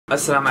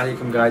Assalamu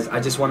alaikum guys,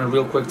 I just want to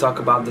real quick talk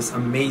about this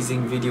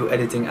amazing video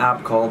editing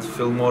app called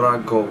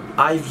Filmorago.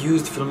 I've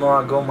used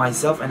Filmorago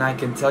myself and I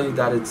can tell you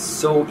that it's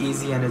so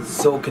easy and it's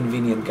so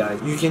convenient guys.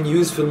 You can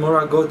use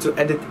Filmorago to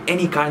edit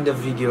any kind of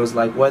videos,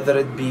 like whether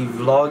it be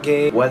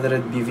vlogging, whether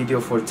it be video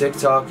for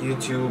TikTok,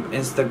 YouTube,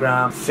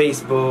 Instagram,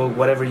 Facebook,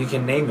 whatever, you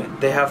can name it.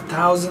 They have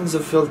thousands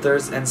of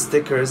filters and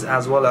stickers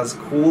as well as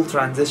cool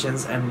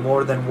transitions and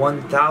more than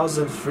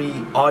 1,000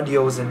 free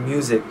audios and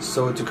music.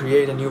 So to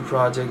create a new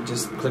project,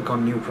 just click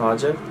on new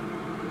project,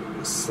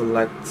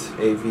 select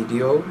a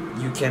video,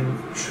 you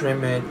can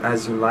trim it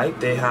as you like.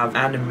 They have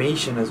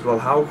animation as well.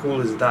 How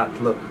cool is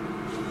that? Look,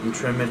 you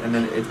trim it and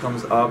then it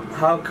comes up.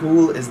 How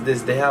cool is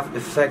this? They have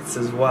effects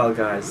as well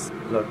guys.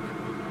 Look,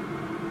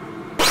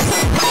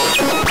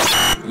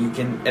 you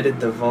can edit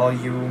the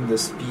volume, the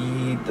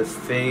speed, the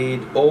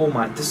fade. Oh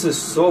my, this is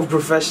so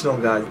professional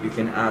guys. You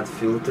can add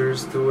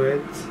filters to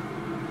it.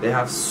 They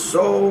have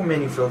so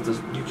many filters.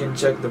 You can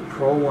check the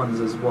pro ones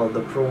as well. The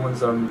pro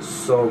ones are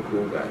so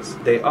cool guys.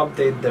 They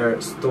update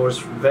their stores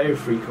very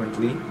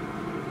frequently.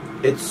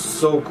 It's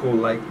so cool.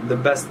 Like, the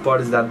best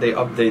part is that they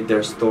update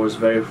their stores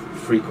very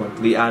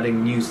frequently,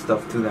 adding new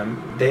stuff to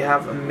them. They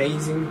have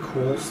amazing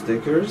cool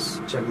stickers.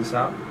 Check this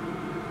out.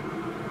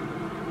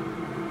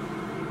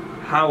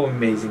 How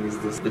amazing is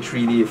this? The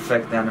 3D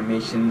effect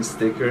animation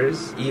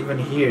stickers. Even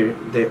here,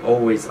 they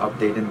always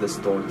update in the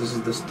store. This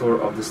is the store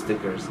of the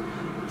stickers.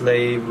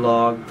 Play,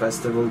 vlog,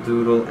 festival,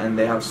 doodle, and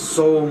they have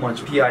so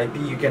much PIP.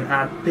 You can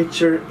add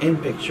picture in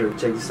picture.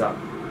 Check this out.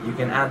 You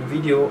can add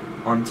video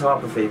on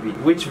top of a video.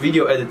 Which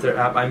video editor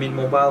app, I mean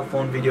mobile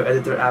phone video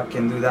editor app,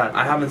 can do that?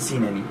 I haven't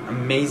seen any.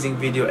 Amazing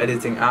video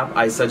editing app.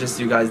 I suggest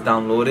you guys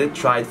download it.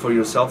 Try it for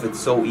yourself. It's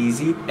so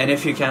easy. And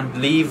if you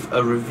can, leave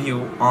a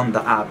review on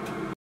the app.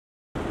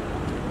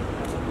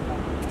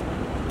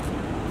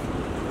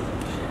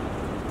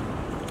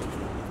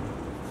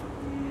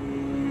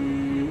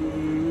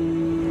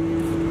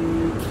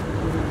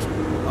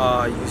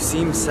 You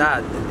seem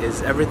sad.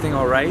 Is everything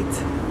alright?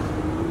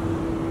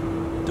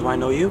 Do I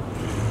know you?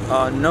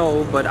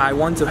 No, but I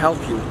want to help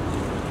you.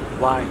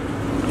 Why?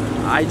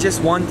 I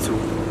just want to.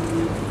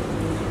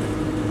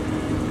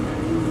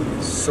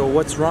 So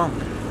what's wrong?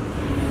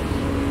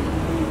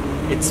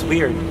 It's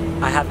weird.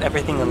 I have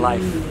everything in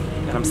life,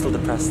 and I'm still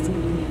depressed.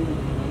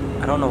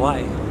 I don't know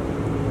why.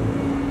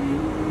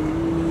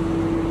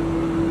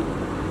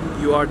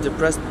 You are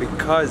depressed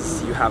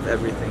because you have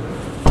everything.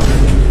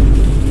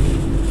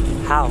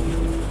 How?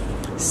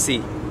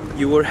 See,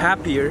 you were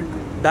happier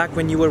back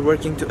when you were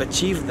working to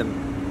achieve them,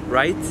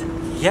 right?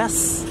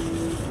 Yes.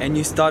 And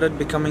you started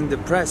becoming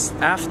depressed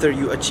after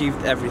you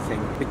achieved everything,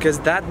 because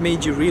that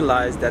made you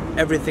realize that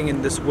everything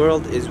in this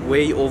world is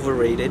way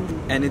overrated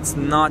and it's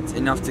not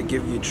enough to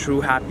give you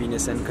true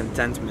happiness and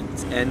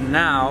contentment. And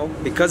now,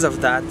 because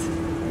of that,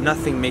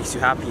 nothing makes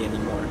you happy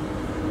anymore.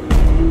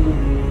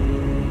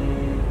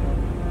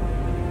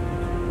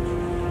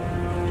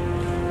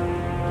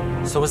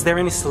 So is there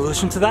any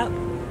solution to that?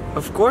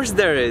 Of course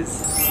there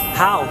is.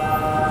 How?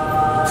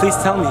 Please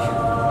tell me.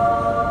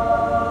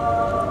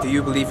 Do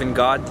you believe in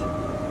God?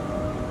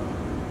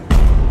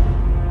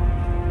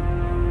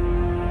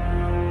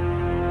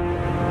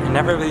 I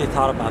never really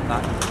thought about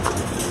that.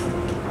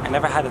 I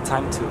never had the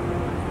time to.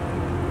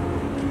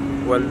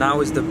 Well,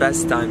 now is the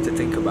best time to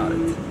think about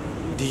it.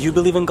 Do you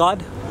believe in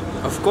God?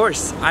 Of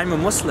course, I'm a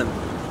Muslim.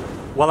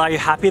 Well, are you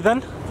happy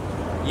then?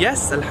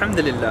 Yes,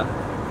 Alhamdulillah.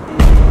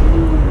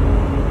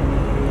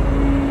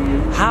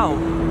 How?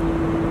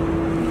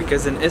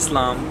 Because in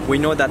Islam, we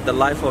know that the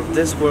life of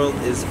this world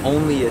is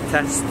only a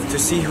test to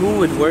see who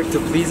would work to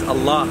please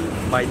Allah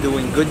by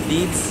doing good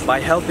deeds, by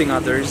helping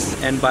others,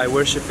 and by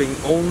worshipping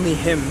only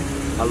Him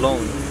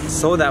alone,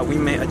 so that we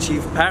may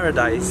achieve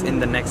paradise in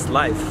the next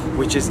life,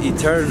 which is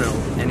eternal,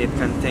 and it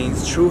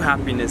contains true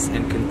happiness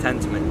and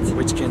contentment,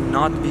 which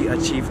cannot be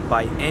achieved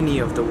by any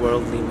of the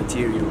worldly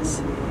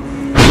materials.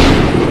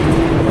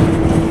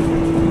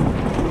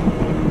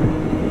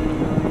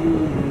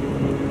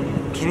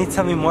 Can you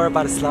tell me more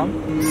about Islam?